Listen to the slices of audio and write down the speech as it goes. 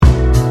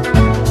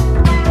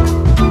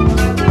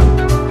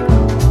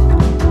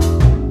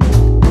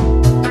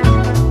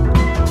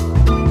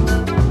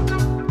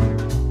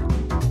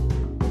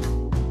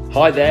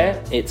Hi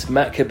there, it's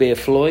Matt Kabir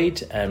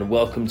Floyd and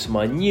welcome to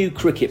my new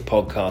cricket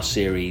podcast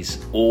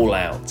series, All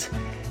Out.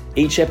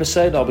 Each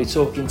episode I'll be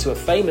talking to a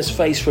famous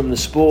face from the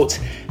sport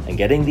and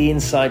getting the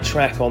inside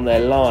track on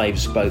their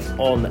lives both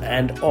on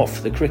and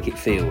off the cricket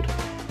field.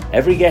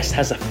 Every guest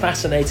has a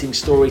fascinating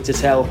story to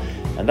tell,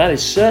 and that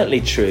is certainly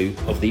true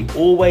of the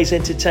always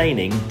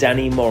entertaining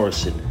Danny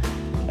Morrison.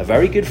 A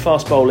very good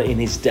fast bowler in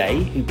his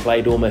day who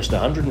played almost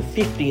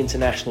 150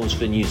 internationals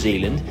for New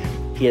Zealand.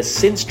 He has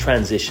since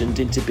transitioned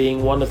into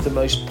being one of the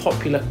most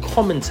popular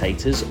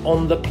commentators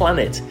on the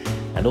planet,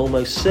 and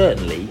almost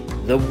certainly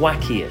the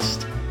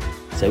wackiest.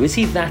 So is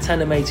he that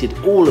animated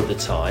all of the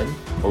time,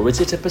 or is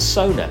it a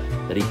persona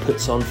that he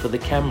puts on for the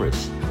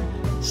cameras?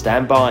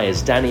 Stand by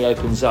as Danny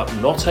opens up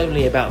not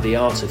only about the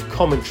art of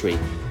commentary,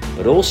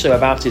 but also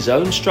about his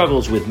own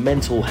struggles with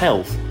mental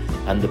health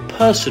and the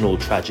personal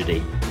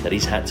tragedy that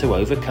he's had to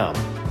overcome.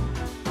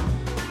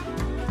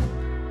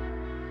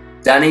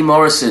 Danny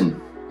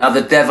Morrison, how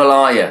the devil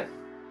are you?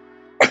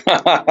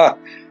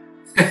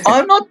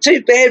 I'm not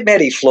too bad,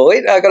 Matty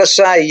Floyd. I've got to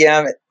say,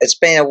 it's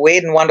been a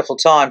weird and wonderful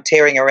time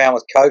tearing around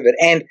with COVID,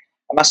 and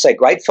I must say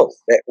grateful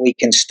that we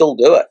can still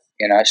do it,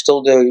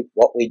 still do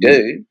what we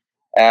do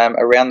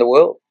around the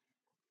world.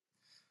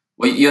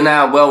 Well, you're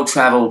now a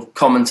well-travelled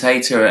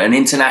commentator, an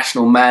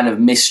international man of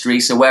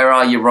mystery, so where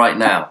are you right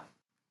now?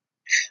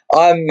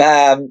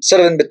 I'm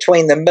sort of in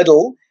between the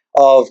middle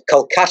of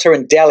Kolkata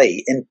and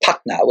Delhi in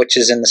Patna, which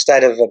is in the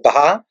state of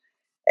Bihar,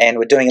 and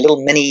we're doing a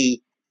little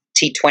mini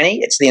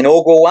T20. It's the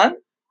inaugural one.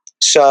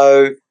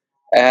 So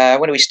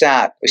when do we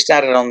start? We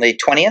started on the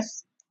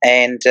 20th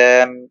and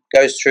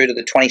goes through to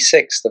the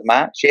 26th of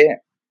March, yeah.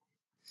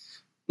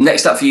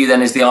 Next up for you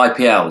then is the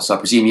IPL. So I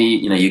presume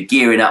you're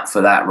gearing up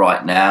for that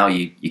right now.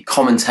 You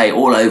commentate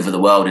all over the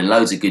world in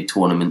loads of good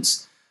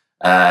tournaments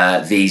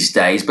these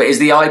days. But is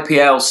the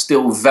IPL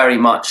still very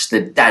much the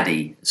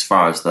daddy as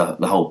far as the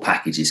whole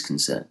package is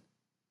concerned?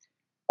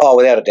 Oh,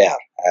 without a doubt.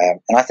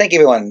 And I think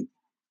everyone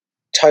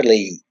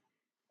totally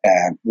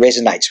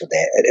resonates with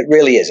that. It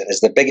really is. It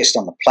is the biggest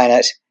on the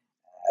planet.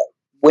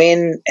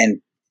 When,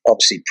 and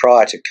obviously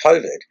prior to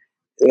COVID,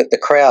 the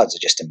crowds are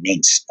just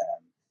immense.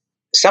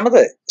 Some of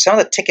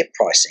the ticket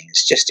pricing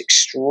is just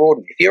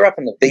extraordinary. If you're up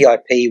in the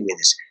VIP where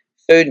there's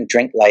food and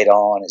drink laid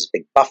on, there's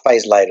big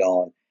buffets laid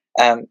on,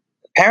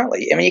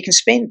 apparently, you can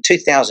spend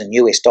 $2,000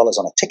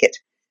 on a ticket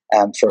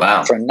for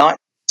a night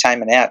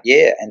entertainment out,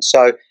 yeah. And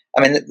so,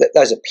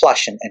 those are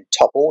plush and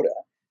top order.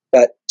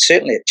 But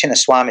certainly at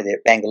Chinnaswamy there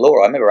at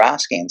Bangalore, I remember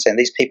asking and saying,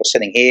 these people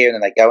sitting here, and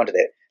then they go into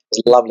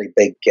this lovely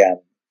big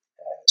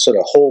sort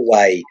of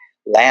hallway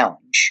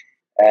lounge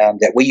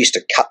that we used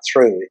to cut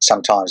through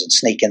sometimes and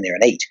sneak in there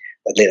and eat.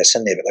 They'd let us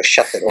in there, but they've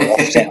shut that all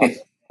off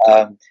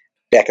now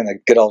back in the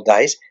good old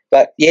days.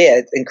 But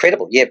yeah,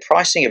 incredible. Yeah,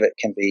 pricing of it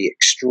can be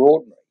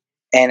extraordinary.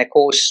 And of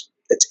course,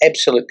 it's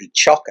absolutely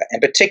chocker,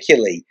 and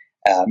particularly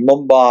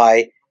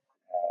Mumbai,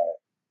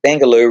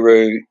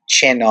 Bengaluru,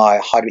 Chennai,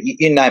 Hyderabad,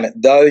 you name it,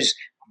 those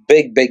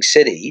big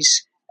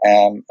cities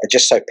are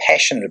just so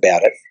passionate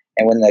about it.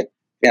 And when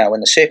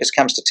the circus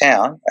comes to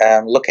town,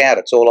 look out,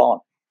 it's all on.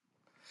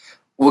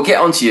 We'll get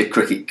onto your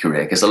cricket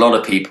career because a lot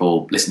of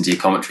people listen to your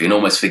commentary and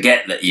almost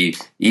forget that you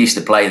used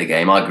to play the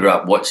game. I grew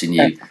up watching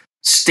you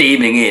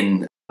steaming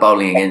in,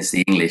 bowling against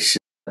the English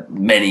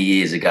many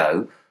years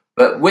ago.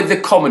 But with the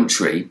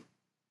commentary,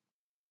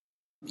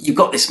 you've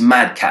got this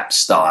madcap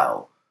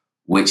style,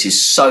 which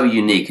is so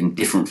unique and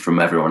different from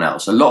everyone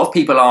else. A lot of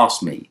people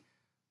ask me,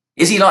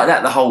 is he like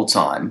that the whole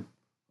time,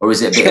 or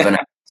is it a bit of an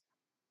act?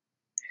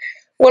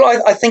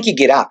 Well, I think you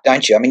get up,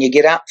 don't you? You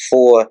get up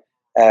for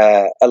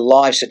a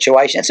live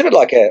situation. It's a bit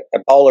like a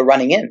bowler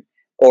running in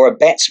or a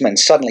batsman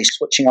suddenly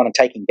switching on and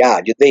taking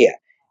guard. You're there.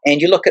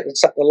 And you look at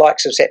the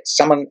likes of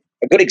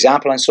a good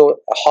example, and saw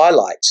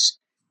highlights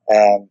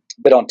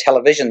bit on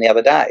television the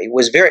other day,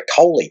 was Virat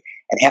Kohli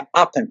and how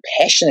up and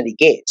passionate he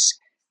gets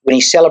when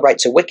he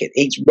celebrates a wicket.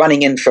 He's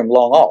running in from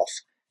long off,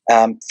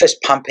 fist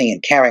pumping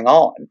and carrying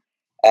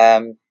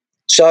on.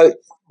 So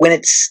when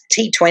it's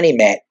T20,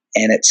 Matt,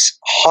 and it's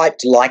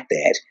hyped like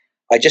that,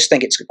 I just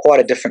think it's quite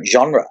a different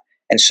genre.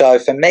 And so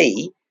for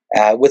me,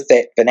 with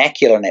that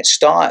vernacular and that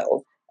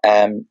style,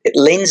 it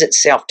lends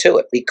itself to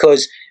it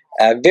because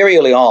very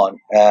early on,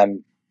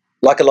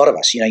 like a lot of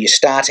us, you're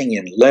starting,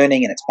 you're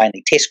learning, and it's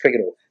mainly Test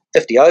cricket or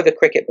 50-over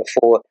cricket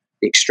before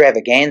the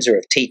extravaganza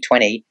of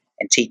T20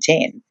 and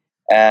T10.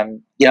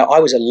 I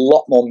was a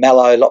lot more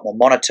mellow, a lot more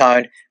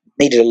monotone,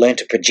 needed to learn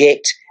to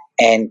project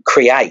and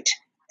create.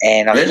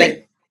 And I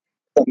think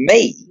for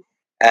me,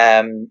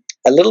 a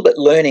little bit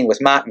learning with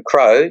Martin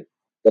Crowe,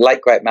 the late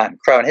great Martin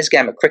Crowe, and his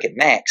game of Cricket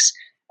Max,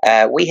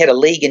 we had a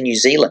league in New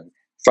Zealand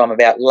from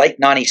about late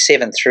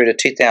 97 through to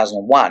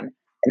 2001, and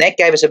that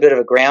gave us a bit of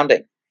a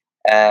grounding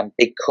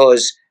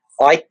because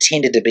I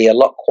tended to be a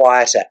lot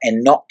quieter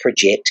and not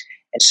project.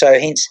 And so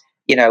hence,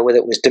 whether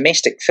it was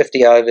domestic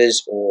 50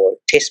 overs or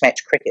test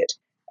match cricket,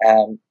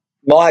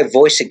 my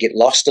voice would get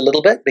lost a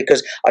little bit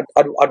because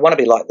I'd want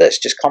to be like this,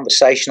 just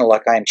conversational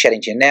like I am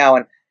chatting to you now.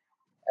 And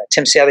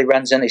Tim Sally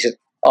runs in, he says,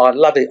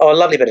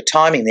 lovely bit of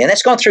timing there. And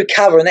that's gone through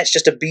cover, and that's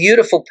just a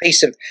beautiful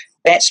piece of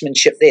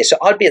batsmanship there. So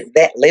I'd be at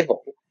that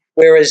level.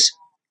 Whereas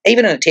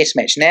even in a test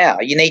match now,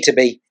 you need to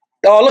be,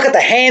 oh, look at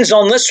the hands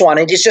on this one,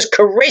 and he's just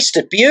caressed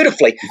it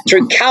beautifully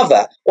through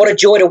cover. What a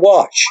joy to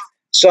watch.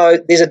 So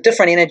there's a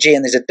different energy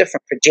and there's a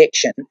different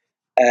projection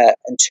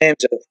in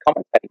terms of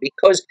commentating,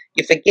 because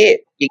you forget,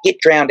 you get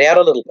drowned out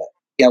a little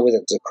bit, whether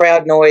it's a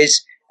crowd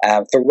noise.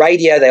 For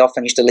radio, they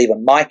often used to leave a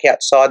mic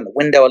outside and the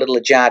window a little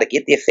ajar to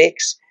get the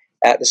effects.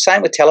 The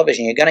same with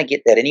television, you're going to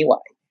get that anyway.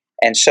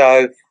 And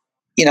so,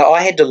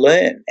 I had to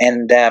learn,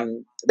 and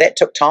that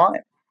took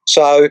time.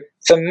 So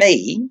for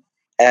me,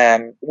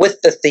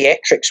 with the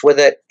theatrics with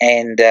it,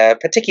 and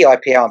particularly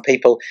IPL and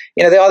people,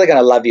 they're either going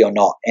to love you or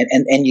not.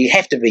 And you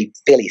have to be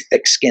fairly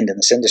thick-skinned in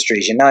this industry,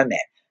 as you know,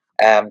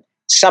 Matt.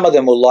 Some of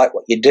them will like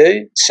what you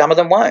do, some of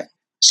them won't.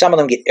 Some of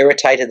them get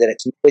irritated that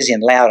it's noisy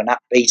and loud and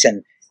upbeat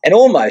and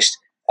almost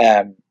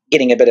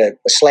getting a bit of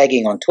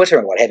slagging on Twitter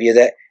and what have you,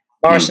 that,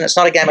 Morrison, it's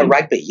not a game of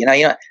rugby,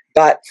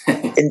 But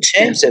in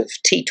terms of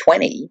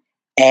T20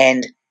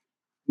 and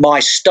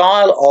my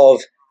style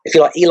of, if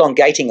you like,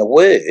 elongating a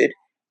word,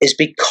 is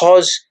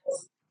because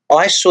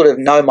I sort of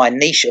know my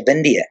niche of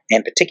India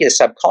and particular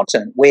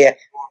subcontinent, where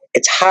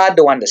it's hard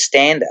to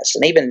understand us.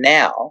 And even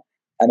now,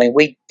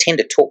 we tend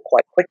to talk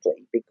quite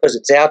quickly because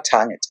it's our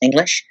tongue, it's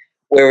English,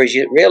 whereas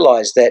you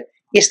realise that,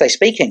 yes, they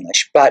speak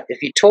English, but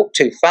if you talk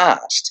too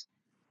fast,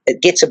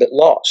 it gets a bit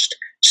lost.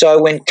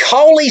 So when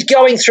Kohli's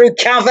going through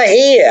cover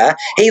here,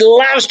 he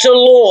loves to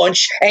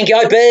launch and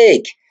go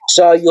big.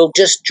 So you'll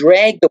just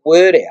drag the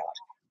word out,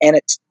 and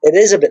it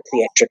is a bit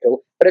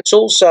theatrical, but it's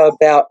also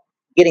about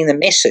getting the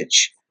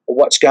message of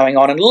what's going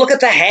on. And look at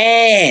the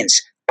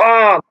hands.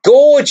 Oh,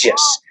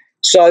 gorgeous.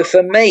 So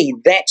for me,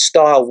 that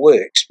style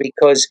works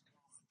because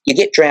you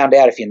get drowned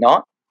out if you're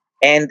not,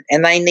 and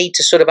they need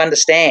to sort of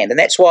understand. And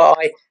that's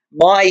why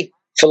my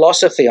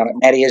philosophy on it,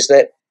 Matty, is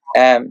that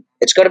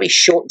it's got to be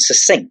short and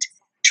succinct.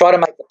 Try to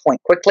make the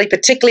point quickly,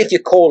 particularly if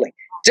you're calling.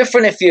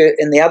 Different if you're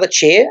in the other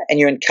chair and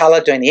you're in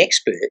colour doing the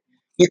expert.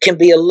 You can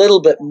be a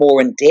little bit more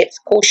in depth.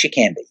 Of course you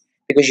can be,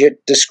 because you're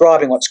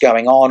describing what's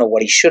going on or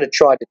what he should have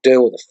tried to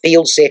do or the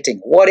field setting,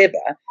 whatever,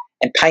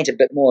 and paint a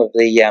bit more of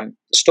the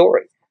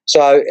story.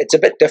 So it's a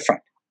bit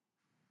different.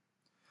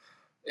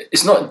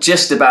 It's not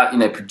just about,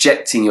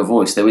 projecting your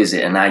voice, though, is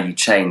it? And how you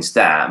change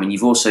that.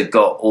 You've also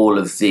got all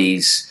of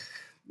these,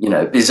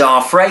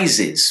 bizarre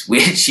phrases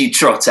which you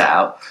trot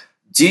out.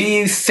 Do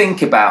you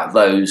think about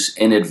those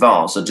in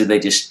advance, or do they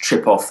just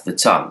trip off the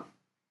tongue?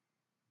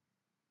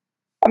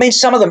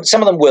 Some of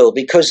them will,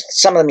 because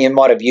some of them you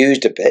might have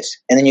used a bit,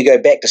 and then you go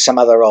back to some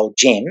other old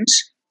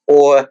gems.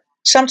 Or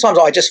sometimes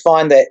I just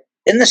find that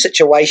in the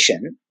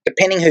situation,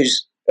 depending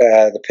who's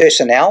the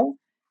personnel,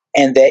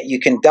 and that you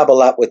can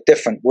double up with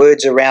different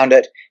words around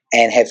it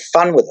and have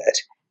fun with it.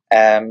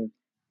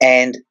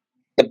 And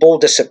the ball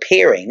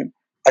disappearing,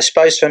 I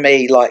suppose for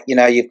me,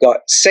 you've got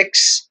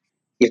six,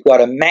 you've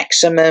got a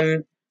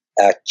maximum,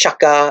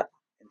 chukka,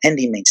 in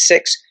Hindi means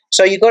six.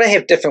 So you've got to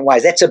have different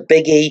ways. That's a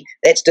biggie,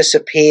 that's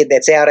disappeared,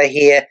 that's out of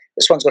here,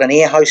 this one's got an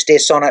air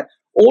hostess on it.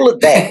 All of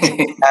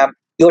that,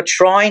 you're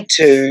trying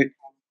to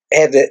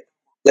have the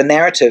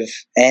narrative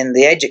and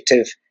the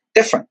adjective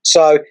different.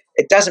 So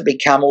it doesn't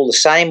become all the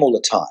same all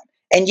the time.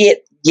 And yet,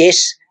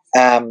 yes,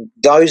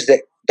 those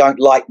that don't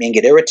like me and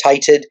get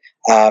irritated,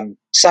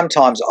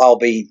 sometimes I'll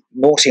be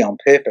naughty on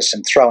purpose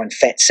and throw in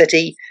Fat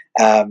City,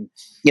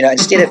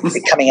 instead of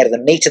it coming out of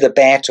the meat of the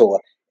bat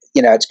or,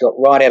 it's got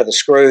right out of the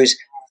screws,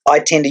 I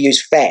tend to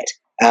use fat.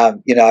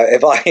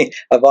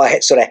 If I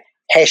had sort of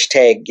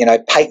hashtag,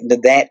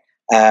 patented that,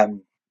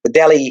 the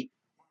Delhi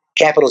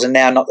Capitals are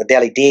now not the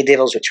Delhi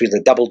Daredevils, which was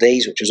the double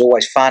Ds, which was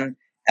always fun.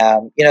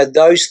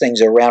 Those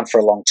things are around for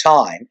a long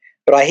time,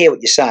 but I hear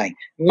what you're saying.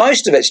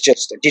 Most of it's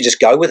just, you just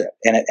go with it,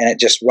 and it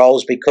just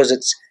rolls because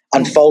it's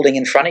unfolding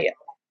in front of you.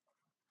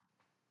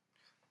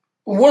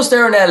 Was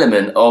there an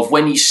element of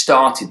when you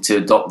started to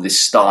adopt this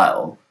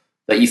style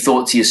that you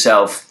thought to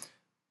yourself,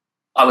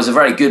 I was a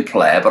very good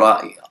player, but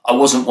I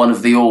wasn't one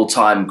of the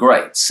all-time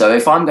greats. So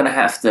if I'm going to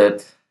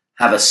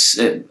have a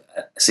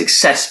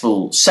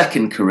successful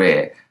second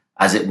career,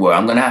 as it were,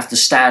 I'm going to have to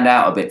stand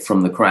out a bit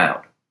from the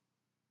crowd?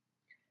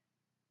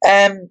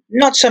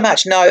 Not so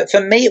much, no. For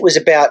me, it was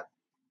about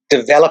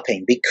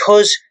developing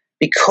because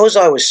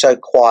I was so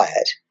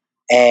quiet,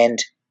 and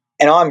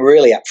I'm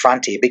really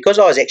upfront here, because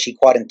I was actually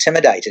quite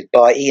intimidated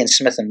by Ian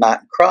Smith and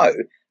Martin Crowe.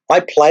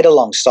 I played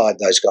alongside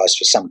those guys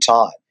for some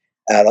time.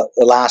 The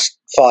last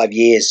 5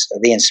 years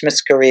of Ian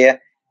Smith's career,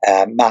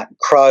 Martin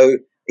Crowe,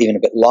 even a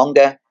bit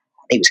longer.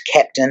 He was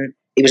captain.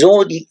 There was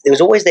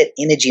always that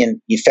energy,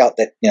 and you felt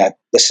that,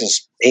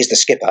 here's the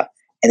skipper.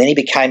 And then he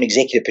became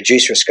executive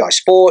producer of Sky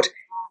Sport,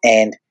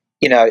 and,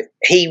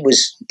 he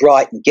was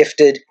bright and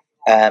gifted,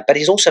 but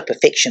he's also a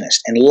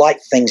perfectionist and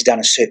liked things done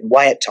a certain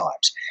way at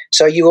times.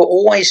 So you were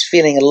always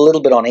feeling a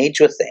little bit on edge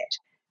with that.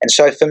 And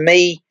so for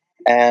me,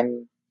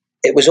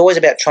 it was always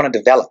about trying to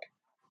develop.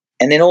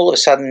 And then all of a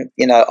sudden,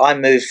 I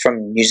moved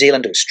from New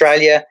Zealand to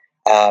Australia.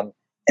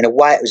 In a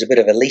way, it was a bit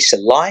of a lease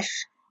of life.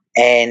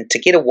 And to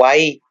get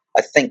away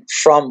I think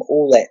from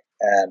all that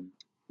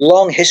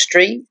long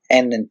history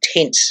and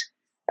intense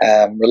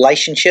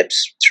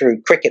relationships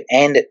through cricket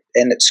and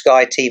at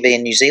Sky TV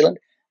in New Zealand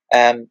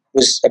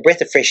was a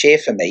breath of fresh air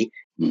for me.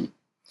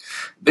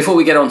 Before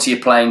we get on to your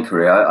playing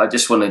career, I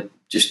just want to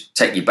just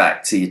take you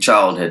back to your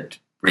childhood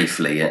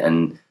briefly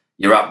and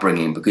your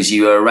upbringing, because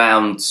you were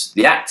around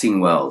the acting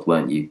world,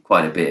 weren't you,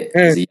 quite a bit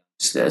as a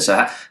youngster?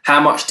 So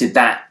how much did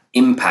that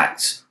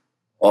impact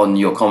on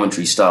your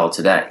commentary style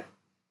today?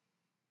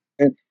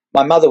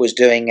 My mother was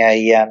doing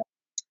a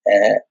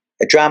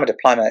drama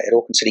diploma at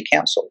Auckland City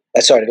Council,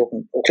 at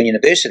Auckland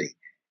University,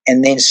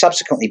 and then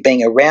subsequently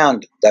being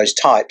around those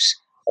types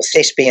of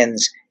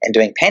thespians and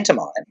doing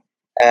pantomime,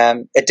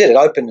 it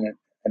opened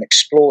and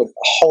explored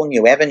a whole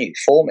new avenue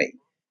for me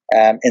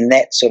in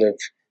that sort of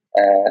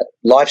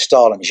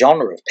lifestyle and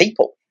genre of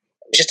people.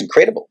 It was just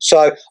incredible.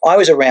 So I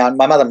was around.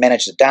 My mother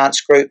managed a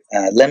dance group,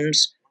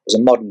 Limbs. It was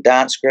a modern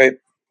dance group.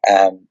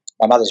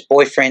 My mother's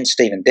boyfriend,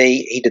 Stephen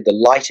D., he did the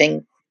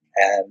lighting.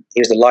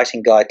 He was the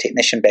lighting guy,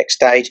 technician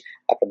backstage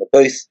up in the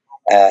booth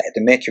at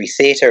the Mercury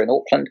Theatre in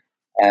Auckland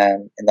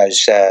in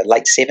those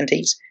late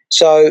 70s.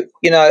 So,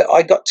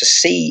 I got to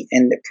see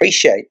and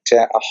appreciate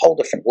a whole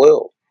different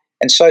world.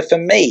 And so for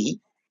me,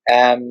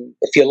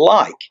 if you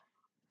like,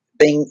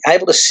 being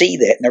able to see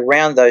that and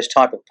around those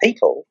type of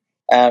people,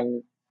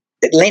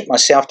 it lent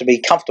myself to be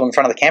comfortable in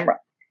front of the camera.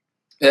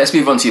 Let's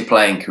move on to your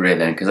playing career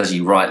then, because as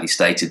you rightly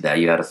stated there,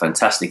 you had a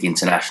fantastic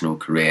international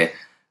career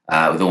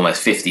with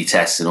almost 50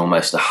 tests and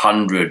almost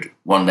 100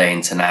 one-day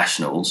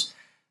internationals.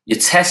 Your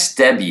test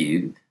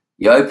debut,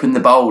 you opened the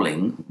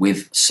bowling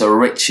with Sir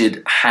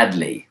Richard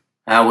Hadlee.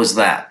 How was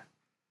that?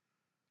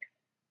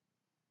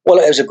 Well,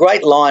 it was a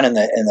great line in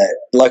the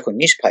local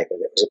newspaper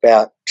that was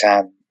about,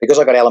 because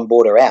I got Alan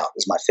Border out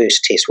as my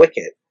first test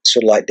wicket,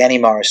 sort of like Danny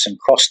Morrison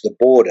crossed the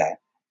border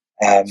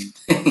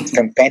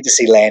from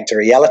Fantasyland to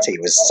reality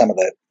was some of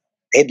the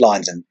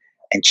headlines and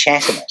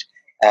chat in it.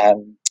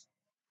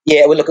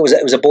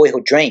 It was a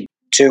boyhood dream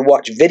to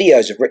watch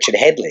videos of Richard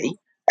Hadlee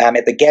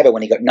at the Gabba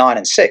when he got 9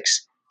 and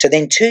 6, to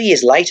then 2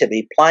 years later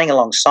be playing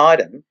alongside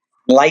him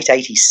in late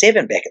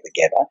 87 back at the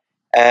Gabba.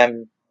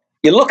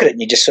 You look at it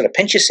and you just sort of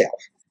pinch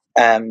yourself.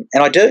 And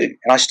I do,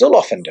 and I still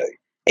often do,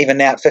 even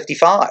now at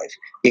 55.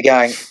 You're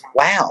going,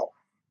 wow,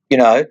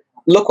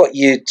 look what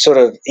you sort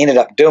of ended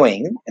up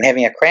doing and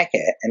having a crack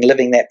at and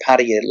living that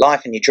part of your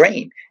life and your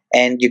dream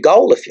and your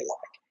goal, if you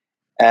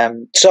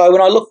like. So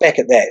when I look back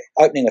at that,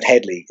 opening with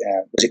Hadlee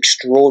was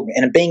extraordinary.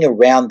 And being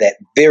around that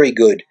very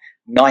good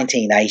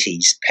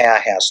 1980s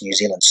powerhouse New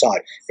Zealand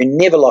side, who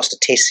never lost a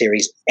test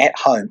series at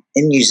home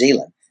in New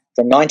Zealand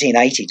from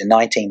 1980 to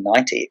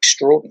 1990,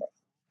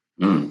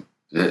 extraordinary.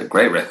 A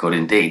great record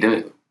indeed.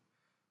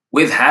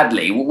 With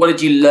Hadlee, what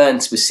did you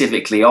learn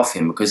specifically off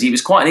him? Because he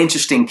was quite an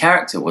interesting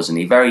character, wasn't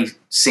he? Very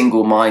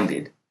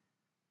single-minded.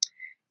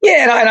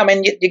 Yeah, and I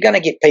mean, you're going to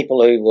get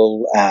people who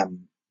will,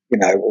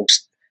 will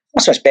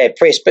not so much bad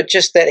press, but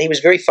just that he was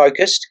very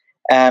focused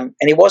and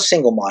he was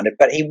single-minded,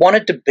 but he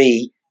wanted to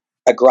be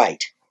a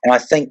great. And I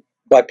think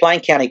by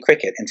playing county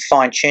cricket and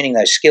fine-tuning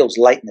those skills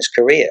late in his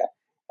career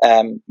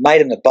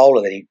made him the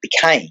bowler that he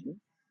became,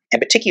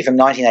 and particularly from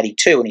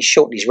 1982 when he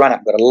shortened his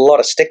run-up, got a lot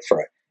of stick for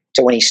it,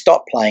 to when he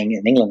stopped playing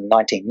in England in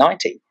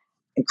 1990.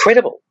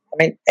 Incredible.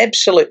 I mean,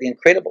 absolutely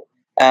incredible.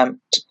 I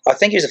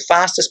think he was the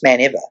fastest man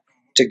ever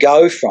to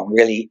go from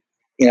really,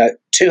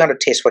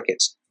 200 test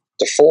wickets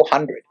to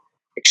 400.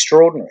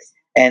 Extraordinary.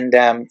 And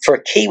for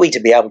a Kiwi to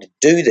be able to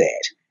do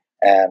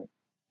that,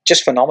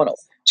 just phenomenal.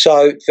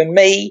 So for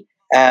me,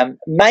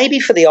 maybe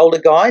for the older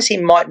guys, he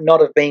might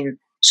not have been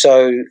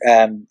so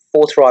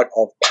forthright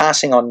of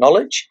passing on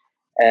knowledge.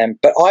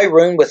 But I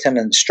roomed with him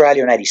in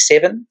Australia in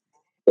 87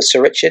 with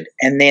Sir Richard,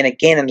 and then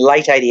again in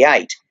late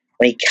 88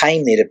 when he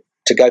came there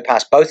to go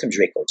past Botham's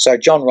record. So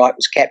John Wright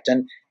was captain,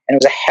 and it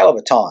was a hell of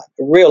a time,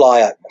 a real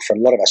eye-opener for a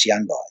lot of us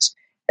young guys.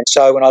 And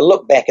so when I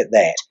look back at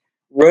that,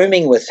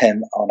 rooming with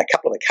him on a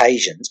couple of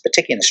occasions,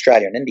 particularly in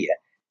Australia and India,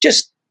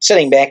 just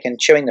sitting back and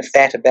chewing the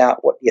fat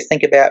about what you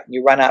think about when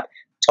you run up,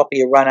 top of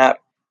your run-up.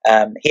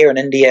 Here in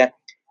India,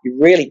 you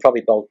really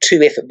probably bowl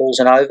 2 effort balls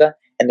and over,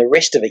 and the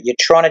rest of it, you're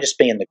trying to just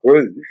be in the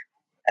groove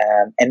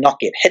and not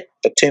get hit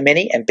for too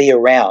many and be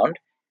around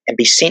and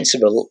be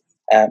sensible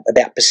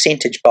about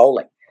percentage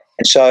bowling.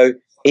 And so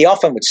he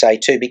often would say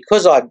too,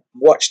 because I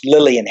watched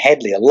Lillee and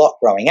Hadlee a lot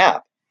growing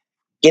up,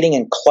 getting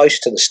in close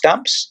to the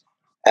stumps,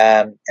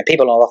 and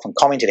people have often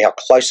commented how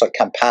close I'd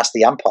come past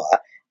the umpire,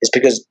 is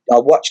because I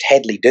watched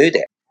Hadlee do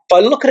that. If I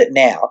look at it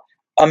now,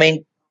 I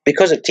mean,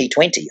 because of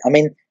T20, I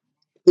mean,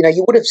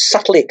 you would have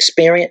subtly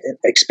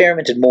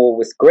experimented more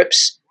with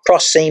grips,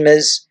 cross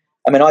seamers.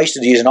 I mean, I used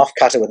to use an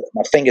off-cutter with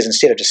my fingers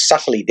instead of just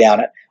subtly down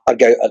it. I'd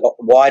go a lot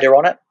wider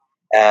on it,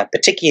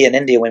 particularly in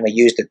India when we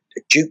used a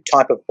Duke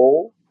type of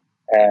ball,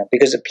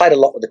 because it played a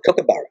lot with the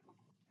Kookaburra.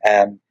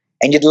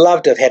 And you'd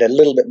love to have had a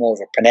little bit more of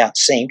a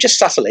pronounced seam, just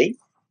subtly.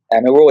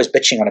 And we're always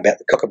bitching on about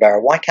the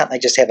Kookaburra. Why can't they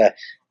just have a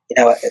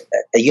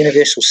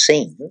universal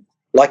seam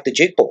like the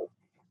Duke ball?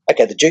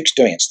 Okay, the Duke's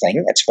doing its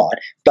thing, that's fine.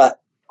 But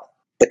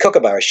the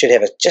kookaburra should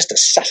have just a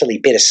subtly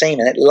better seam,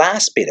 and it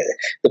lasts better.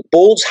 The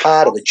ball's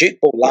harder. The Duke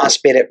ball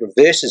lasts better. It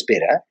reverses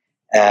better,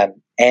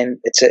 and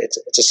it's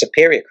a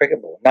superior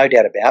cricket ball, no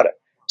doubt about it.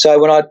 So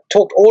when I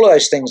talked all of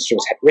those things with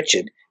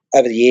Richard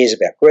over the years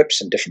about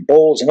grips and different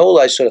balls and all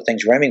those sort of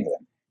things roaming with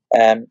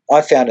him,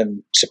 I found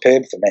him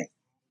superb for me.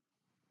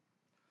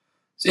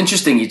 It's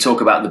interesting you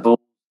talk about the ball.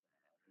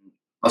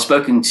 I've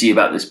spoken to you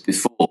about this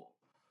before.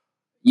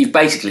 You've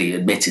basically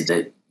admitted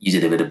that you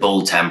did a bit of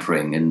ball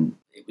tampering, and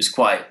it was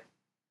quite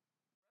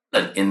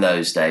in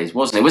those days,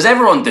 wasn't it? Was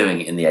everyone doing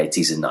it in the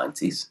 80s and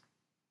 90s?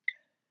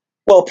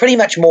 Well, pretty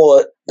much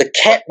more. The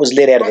cat was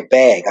let out of the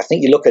bag. I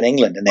think you look at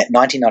England in that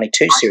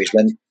 1992 series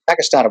when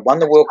Pakistan had won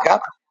the World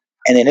Cup,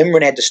 and then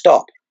Imran had to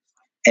stop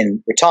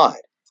and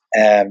retired,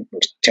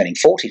 turning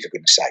 40 for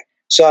goodness sake.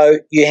 So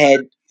you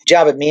had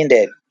Javed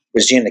Miandad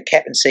resume the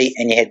captaincy,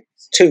 and you had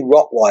two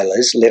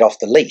Rottweilers let off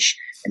the leash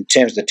in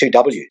terms of the two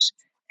Ws.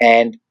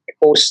 And of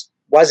course,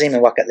 Wasim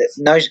and Waqar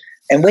knows,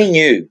 and we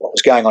knew what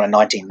was going on in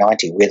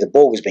 1990, where the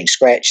ball was being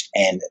scratched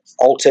and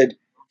altered.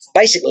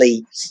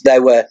 Basically, they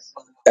were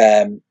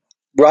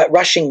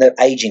rushing the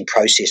aging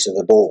process of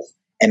the ball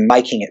and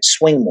making it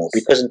swing more,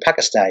 because in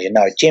Pakistan, as you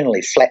know,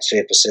 generally flat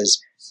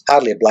surfaces,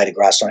 hardly a blade of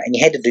grass on it, and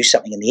you had to do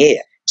something in the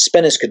air.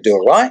 Spinners could do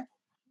it right,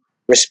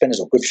 wrist spinners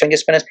or good finger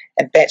spinners,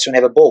 and batsmen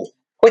have a ball.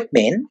 Quick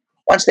men,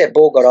 once that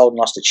ball got old and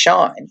lost its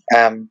shine,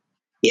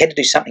 you had to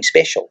do something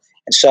special.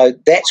 And so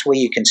that's where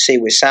you can see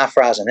where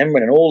Sarfraz and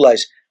Imran and all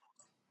those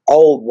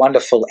old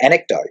wonderful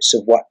anecdotes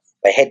of what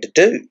they had to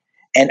do.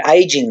 And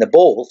aging the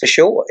ball, for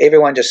sure.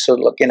 Everyone just sort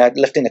of,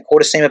 lifting the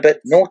quarter seam a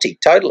bit, naughty,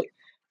 totally.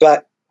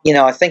 But,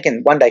 I think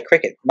in one-day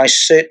cricket,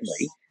 most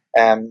certainly,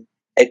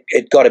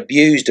 it got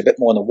abused a bit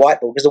more in the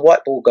white ball, because the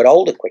white ball got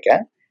older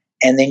quicker,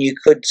 and then you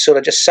could sort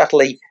of just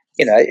subtly,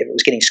 if it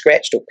was getting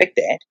scratched or picked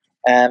at,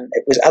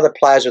 it was other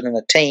players within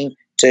the team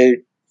to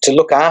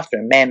look after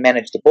and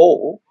manage the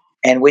ball,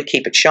 and we'd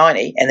keep it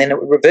shiny, and then it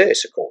would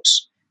reverse, of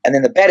course. And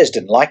then the batters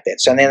didn't like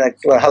that. So then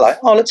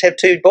let's have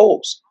two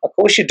balls. Of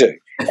course you do.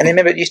 And then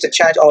remember, it used to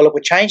change. We're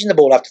changing the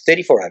ball after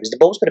 34 overs. The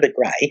ball's got a bit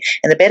grey,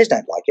 and the batters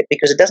don't like it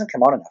because it doesn't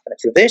come on enough and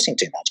it's reversing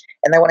too much,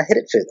 and they want to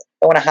hit it further.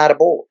 They want a harder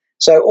ball.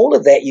 So all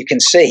of that you can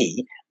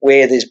see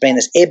where there's been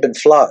this ebb and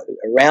flow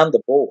around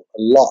the ball a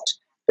lot,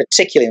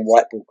 particularly in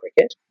white ball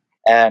cricket.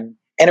 And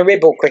in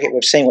red ball cricket,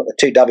 we've seen what the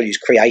two Ws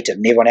created,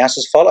 and everyone else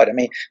has followed. I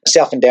mean,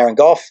 myself and Darren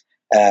Gough,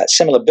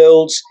 similar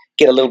builds,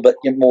 get a little bit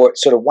more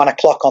sort of 1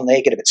 o'clock on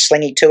there, get a bit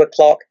slingy 2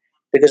 o'clock,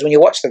 because when you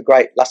watch the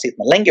great Lasith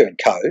Malinga and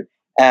co.,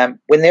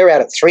 when they're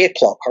out at 3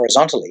 o'clock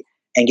horizontally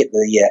and get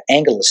the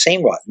angle of the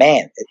seam right,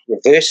 man, it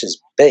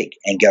reverses big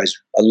and goes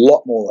a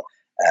lot more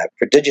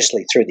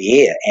prodigiously through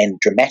the air and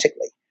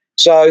dramatically.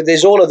 So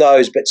there's all of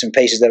those bits and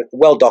pieces that are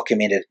well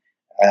documented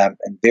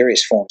in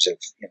various forms of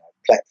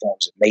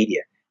platforms of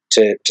media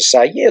to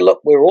say, yeah,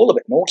 look, we're all a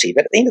bit naughty,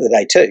 but at the end of the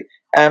day too,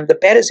 the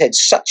batters had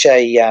such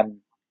a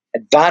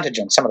advantage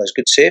on some of those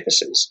good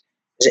surfaces.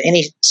 Is it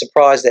any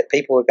surprise that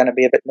people are going to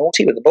be a bit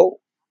naughty with the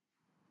ball?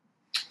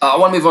 I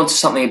want to move on to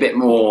something a bit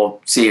more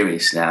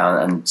serious now,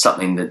 and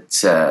something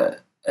that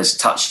has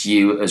touched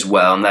you as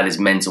well, and that is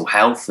mental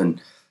health,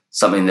 and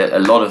something that a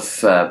lot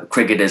of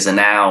cricketers are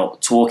now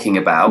talking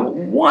about.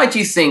 Why do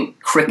you think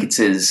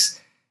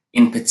cricketers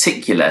in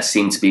particular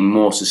seem to be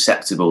more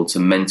susceptible to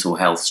mental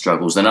health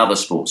struggles than other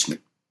sportsmen?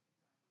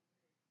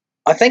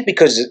 I think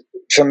because,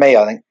 for me,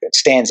 I think it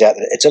stands out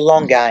that it's a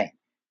long game.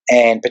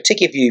 And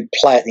particularly if you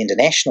play at the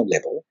international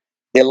level,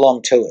 they're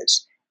long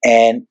tours.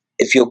 And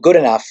if you're good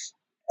enough,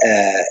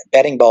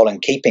 batting,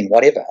 bowling, keeping,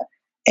 whatever,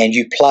 and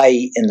you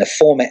play in the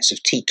formats of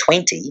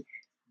T20,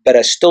 but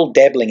are still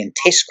dabbling in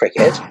Test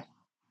cricket,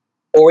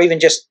 or even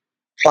just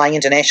playing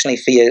internationally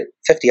for your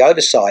 50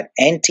 over side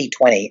and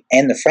T20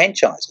 and the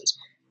franchises,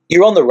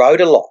 you're on the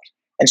road a lot.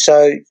 And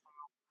so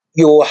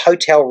your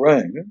hotel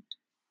room,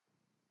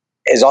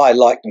 as I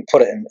liked and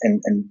put it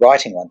in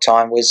writing one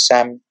time, was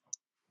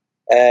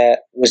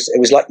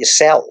like your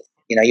cell.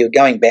 You're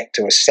going back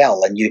to a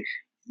cell, and you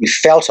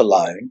felt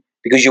alone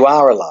because you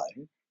are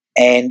alone,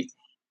 and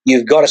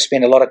you've got to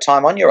spend a lot of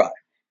time on your own.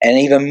 And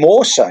even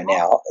more so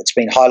now, it's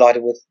been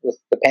highlighted with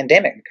the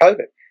pandemic and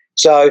COVID.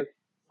 So,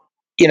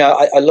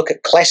 I look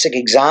at classic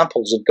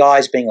examples of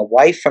guys being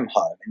away from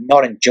home and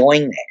not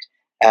enjoying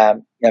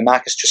that.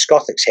 Marcus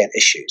Trescothick's had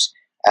issues,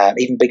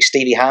 even Big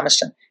Stevie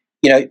Harmison,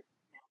 and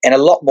a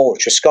lot more.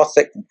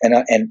 Trescothick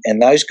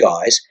and those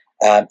guys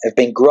have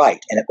been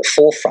great and at the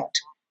forefront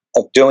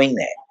of doing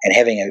that and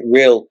having a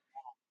real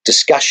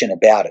discussion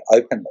about it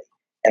openly.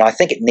 And I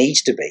think it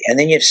needs to be. And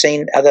then you've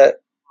seen a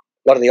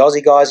lot of the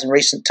Aussie guys in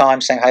recent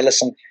times saying, hey,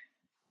 listen,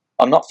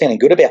 I'm not feeling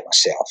good about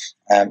myself.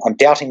 I'm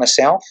doubting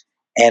myself,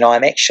 and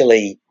I'm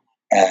actually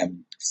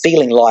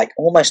feeling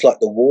almost like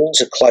the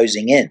walls are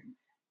closing in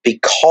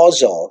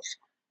because of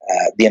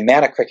the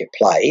amount of cricket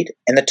played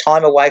and the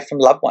time away from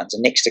loved ones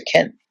and next to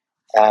kin.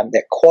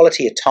 That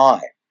quality of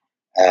time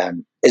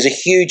is a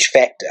huge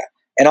factor.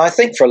 And I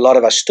think for a lot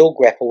of us still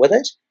grapple with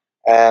it.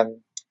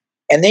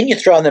 And then you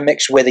throw in the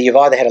mix whether you've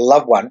either had a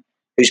loved one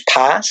who's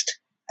passed,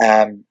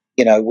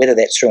 whether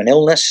that's through an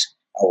illness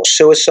or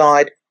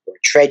suicide or a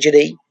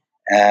tragedy,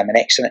 an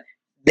accident,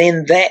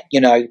 then that,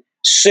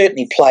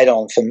 certainly played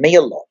on for me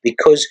a lot,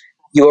 because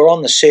you were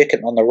on the circuit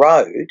and on the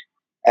road.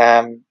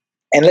 And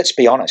let's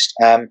be honest,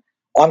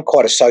 I'm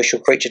quite a social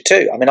creature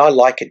too. I mean, I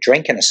like a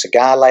drink and a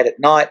cigar late at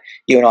night.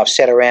 You and I have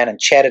sat around and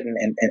chatted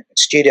in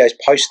studios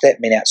post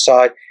that, been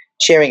outside,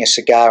 sharing a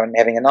cigar and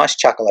having a nice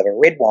chuckle over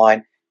red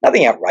wine.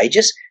 Nothing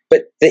outrageous,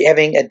 but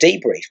having a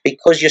debrief,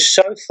 because you're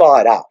so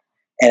fired up.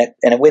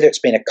 And whether it's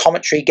been a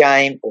commentary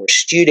game or a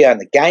studio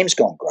and the game's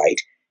gone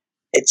great,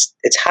 it's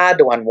hard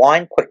to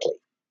unwind quickly.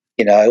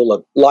 All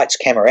the lights,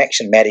 camera,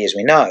 action, Matty, as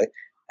we know,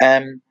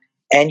 and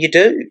you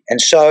do. And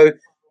so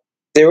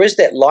there is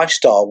that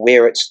lifestyle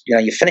where it's,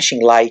 you're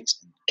finishing late,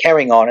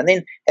 carrying on, and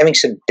then having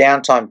some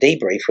downtime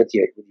debrief with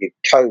your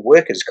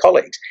co-workers,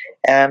 colleagues.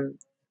 And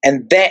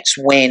that's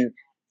when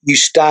you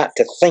start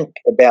to think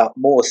about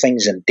more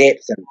things in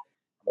depth and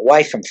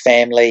away from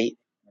family,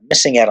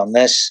 missing out on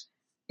this.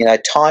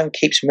 Time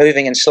keeps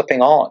moving and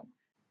slipping on.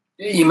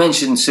 You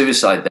mentioned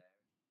suicide there.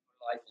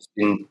 Life has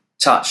been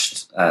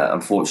touched,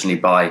 unfortunately,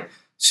 by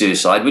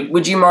suicide.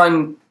 Would you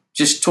mind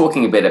just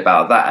talking a bit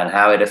about that and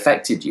how it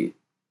affected you?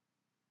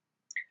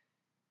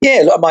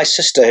 Yeah, my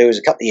sister, who was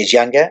a couple of years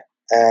younger,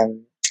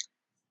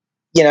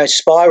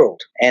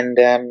 spiraled, and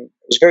it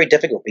was very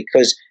difficult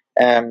because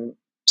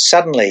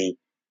suddenly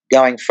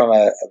going from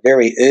a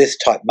very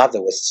earth-type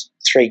mother with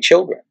 3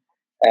 children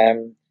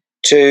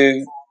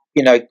to,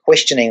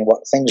 questioning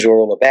what things were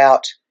all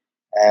about.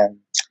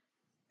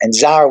 And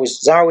Zara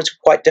was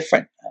quite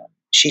different.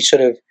 She's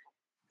sort of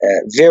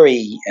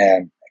very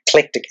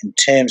eclectic in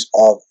terms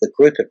of the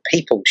group of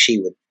people she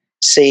would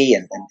see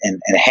and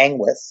hang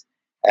with.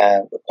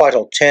 Quite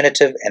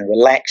alternative and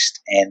relaxed,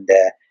 and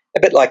a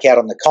bit like out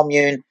on the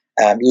commune.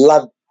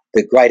 Loved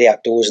the great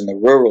outdoors and the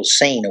rural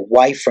scene,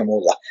 away from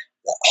all the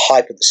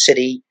hype of the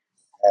city.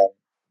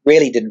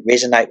 Really didn't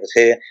resonate with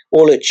her.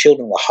 All her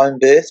children were home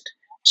birthed.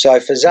 So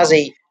for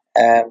Zazie,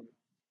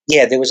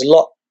 there was a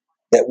lot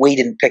that we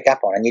didn't pick up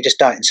on, and you just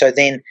don't. And so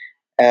then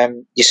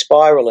you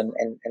spiral and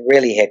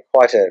really had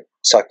quite a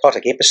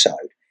psychotic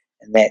episode,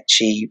 in that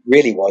she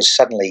really was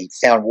suddenly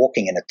found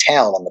walking in a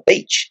towel on the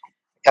beach.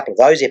 A couple of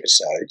those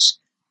episodes,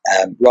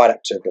 right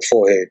up to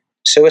before her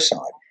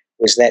suicide,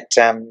 was that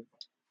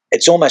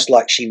it's almost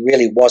like she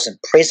really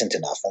wasn't present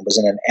enough and was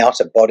in an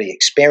out-of-body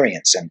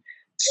experience and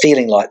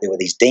feeling like there were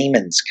these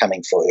demons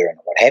coming for her and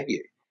what have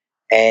you.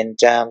 And,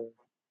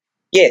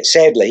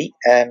 sadly,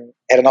 had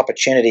an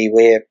opportunity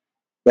where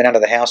went under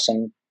the house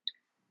and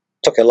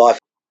took her life.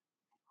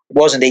 It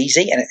wasn't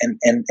easy,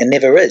 and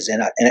never is,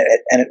 and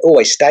it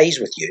always stays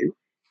with you.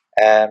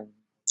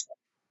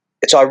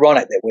 It's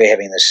ironic that we're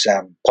having this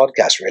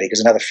podcast, really, because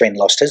another friend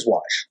lost his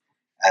wife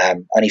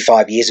only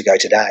 5 years ago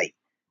today.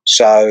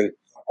 So,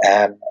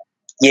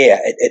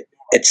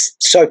 it's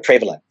so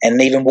prevalent,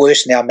 and even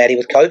worse now, Matty,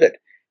 with COVID.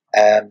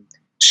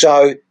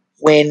 So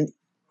when,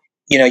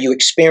 you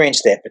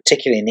experience that,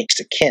 particularly next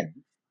to kin,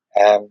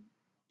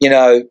 you'd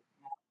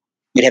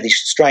have these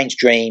strange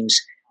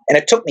dreams. And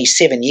it took me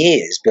 7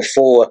 years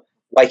before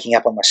waking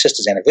up on my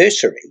sister's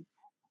anniversary,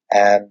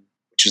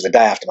 which was the day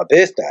after my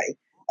birthday.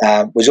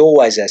 Was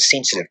always a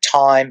sensitive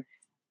time,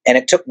 and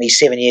it took me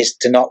 7 years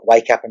to not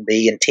wake up and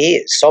be in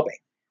tears, sobbing,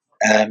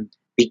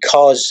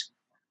 because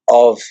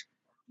of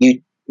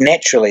you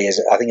naturally, as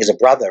a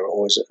brother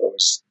or as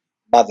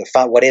mother,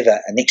 father, whatever,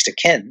 next to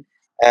kin,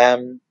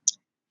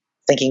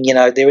 thinking,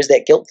 there is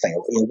that guilt thing.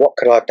 What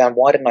could I have done?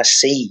 Why didn't I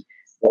see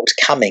what was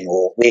coming,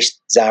 or where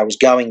Zara was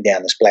going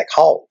down this black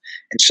hole?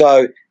 And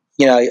so,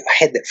 I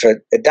had that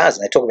for it does,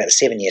 and they talk about a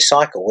 7-year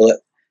cycle. Well,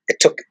 it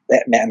took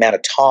that amount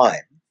of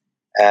time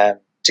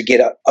to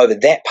get over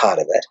that part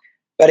of it.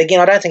 But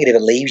again, I don't think it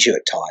ever leaves you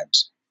at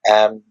times.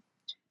 And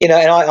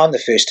I'm the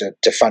first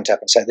to front up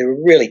and say there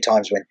are really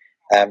times when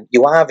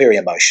you are very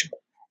emotional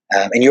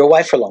and you're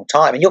away for a long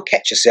time, and you'll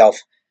catch yourself.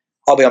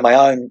 I'll be on my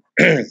own,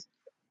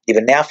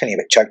 even now feeling a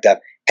bit choked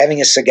up,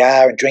 having a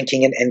cigar and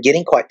drinking and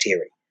getting quite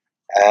teary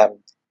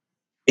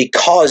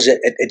because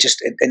it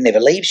never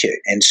leaves you.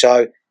 And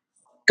so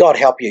God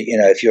help you,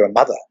 if you're a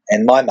mother.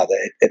 And my mother,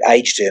 it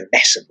aged her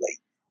massively.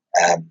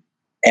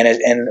 And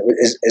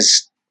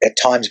is at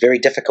times very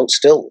difficult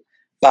still.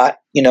 But,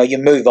 you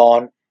move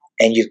on,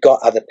 and you've got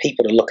other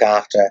people to look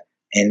after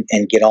and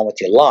get on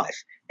with your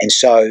life. And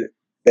so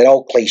that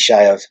old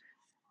cliche of,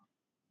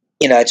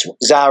 it's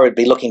Zara would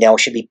be looking down,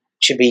 should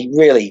be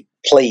really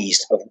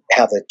pleased of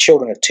how the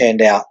children have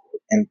turned out,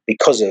 and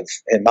because of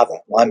her mother,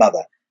 my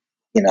mother,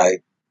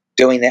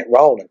 doing that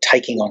role and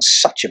taking on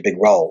such a big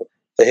role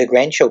for her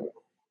grandchildren.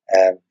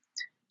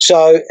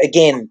 So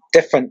again,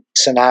 different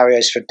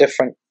scenarios for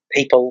different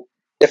people,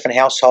 different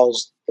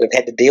households that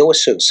have had to deal with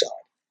suicide.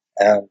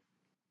 And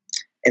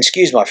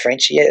excuse my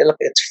French, look,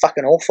 it's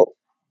fucking awful.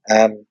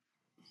 And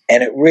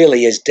it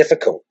really is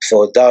difficult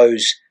for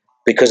those,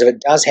 because if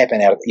it does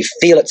happen you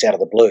feel it's out of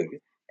the blue,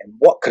 and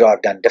what could I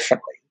have done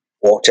differently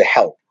or to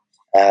help?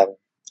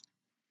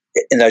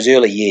 In those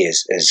early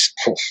years is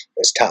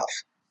tough.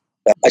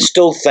 But I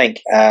still think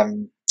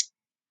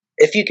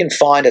if you can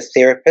find a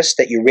therapist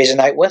that you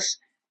resonate with,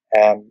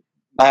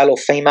 male or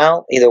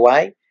female, either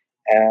way.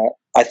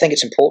 I think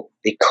it's important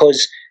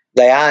because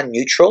they are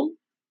neutral,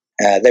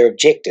 they're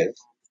objective,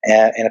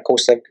 and of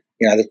course they've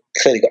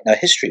clearly got no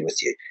history with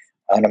you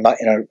on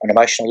an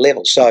emotional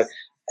level. So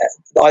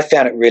I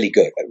found it really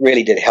good. It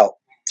really did help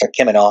for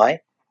Kim and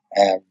I,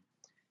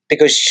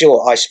 because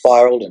sure, I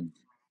spiraled and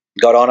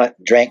got on it,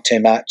 drank too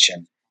much,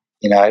 and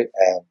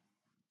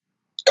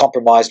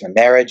compromised my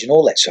marriage and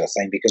all that sort of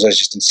thing because I was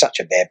just in such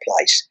a bad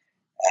place,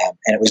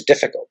 and it was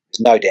difficult. There's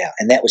no doubt,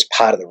 and that was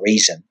part of the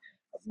reason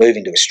of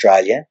moving to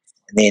Australia,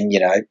 and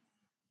then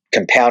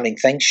compounding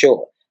things,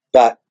 sure,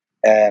 but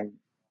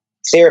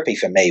therapy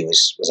for me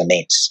was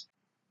immense.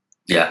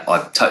 Yeah, I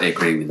totally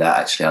agree with that.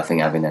 Actually, I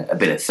think having a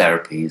bit of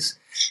therapy is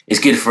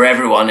good for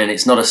everyone, and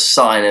it's not a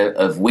sign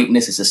of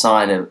weakness; it's a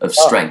sign of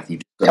strength.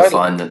 You've got to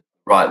find the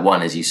right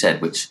one, as you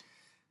said, which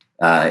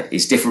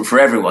is different for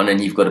everyone,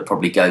 and you've got to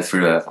probably go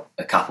through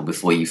a couple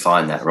before you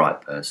find that right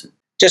person.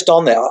 Just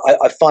on that,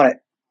 I find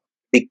it,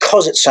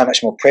 because it's so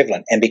much more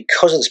prevalent, and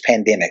because of this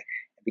pandemic,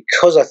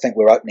 because I think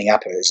we're opening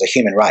up as a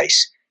human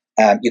race.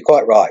 You're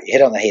quite right. You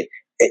hit on the head.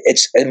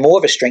 It's more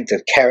of a strength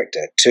of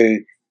character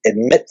to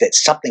admit that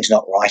something's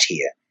not right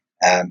here,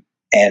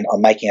 and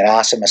I'm making an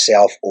ass of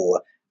myself,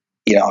 or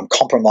I'm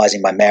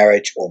compromising my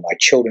marriage or my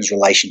children's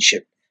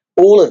relationship.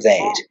 All of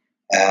that,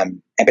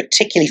 and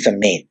particularly for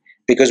men,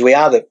 because we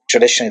are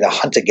traditionally the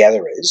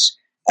hunter-gatherers.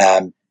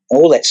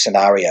 All that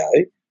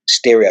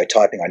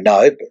stereotyping, I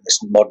know, but in this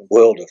modern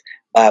world of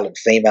male and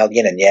female,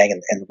 yin and yang,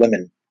 and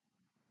women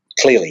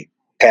clearly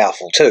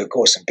powerful too, of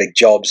course, and big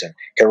jobs and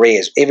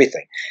careers,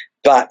 everything.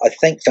 But I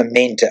think for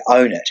men to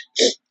own it,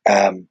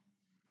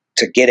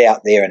 to get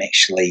out there and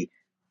actually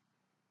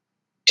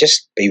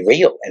just be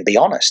real and be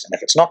honest. And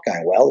if it's not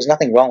going well, there's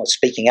nothing wrong with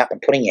speaking up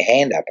and putting your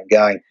hand up and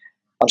going,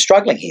 I'm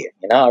struggling here,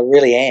 I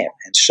really am.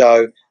 And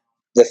so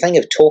the thing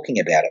of talking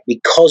about it,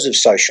 because of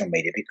social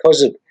media,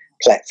 because of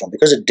platform,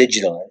 because of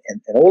digital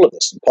and all of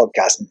this and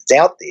podcasting that's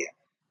out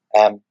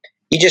there,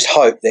 you just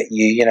hope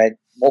that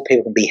more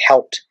people can be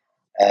helped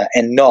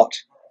and not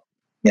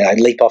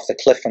leap off the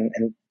cliff and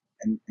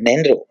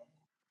end it all.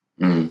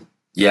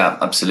 Yeah,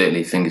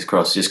 absolutely. Fingers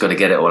crossed. Just got to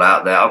get it all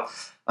out there.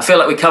 I feel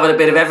like we covered a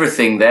bit of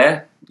everything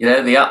there.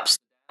 The ups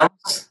and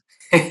downs.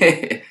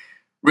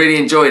 Really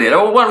enjoyed it.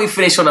 Why don't we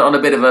finish on a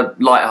bit of a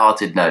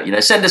light-hearted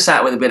note? Send us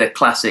out with a bit of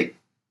classic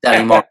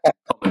Danny Morrison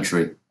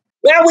commentary.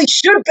 Well, we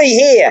should be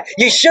here.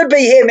 You should be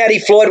here, Matty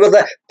Floyd, with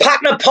the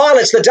partner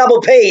pilots, the double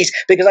Ps,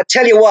 because I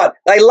tell you what,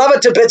 they love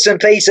it to bits and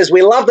pieces.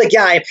 We love the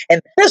game, and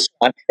this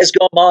one has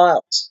gone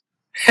miles.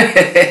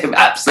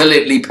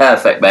 Absolutely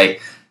perfect,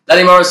 mate.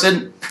 Danny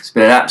Morrison, it's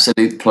been an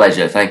absolute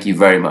pleasure. Thank you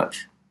very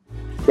much.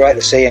 Great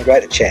to see you and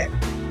great to chat.